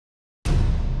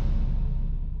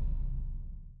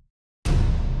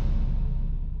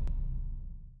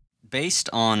Based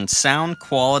on sound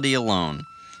quality alone,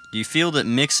 do you feel that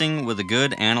mixing with a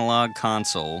good analog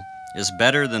console is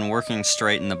better than working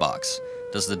straight in the box?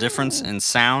 Does the difference in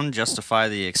sound justify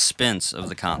the expense of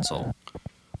the console?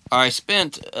 I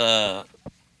spent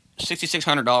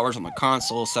 $6,600 on the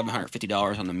console,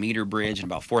 $750 on the meter bridge,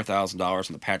 and about $4,000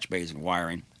 on the patch bays and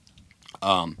wiring.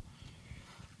 Um,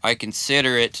 I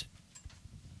consider it,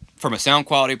 from a sound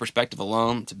quality perspective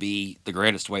alone, to be the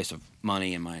greatest waste of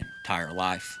money in my entire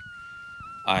life.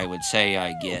 I would say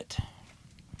I get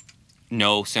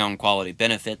no sound quality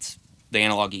benefits. The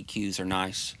analog EQs are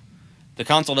nice. The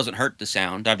console doesn't hurt the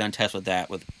sound. I've done tests with that,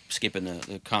 with skipping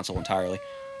the console entirely.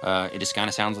 It just kind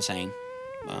of sounds the same.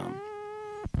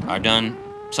 I've done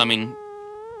summing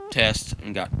tests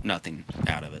and got nothing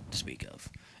out of it to speak of.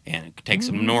 And it takes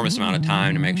an enormous amount of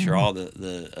time to make sure all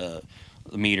the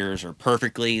meters are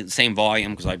perfectly the same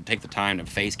volume, because I take the time to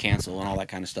phase cancel and all that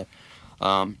kind of stuff.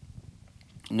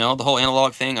 No, the whole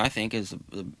analog thing, I think, is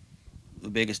the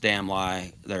biggest damn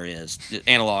lie there is.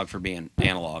 Analog for being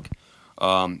analog.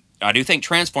 I do think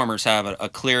transformers have a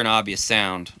clear and obvious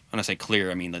sound. When I say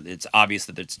clear, I mean that it's obvious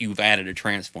that you've added a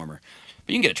transformer.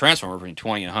 But you can get a transformer for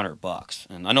 $20 and $100,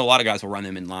 and I know a lot of guys will run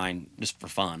them in line just for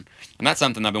fun. And that's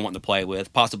something I've been wanting to play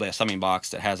with, possibly a summing box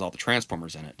that has all the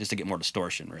transformers in it, just to get more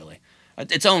distortion, really.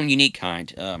 Its own unique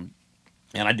kind, and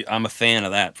I'm a fan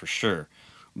of that for sure.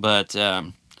 But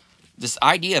this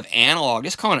idea of analog,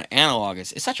 just calling it analog,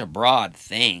 is such a broad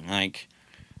thing. Like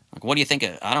what do you think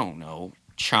of, I don't know,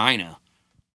 China?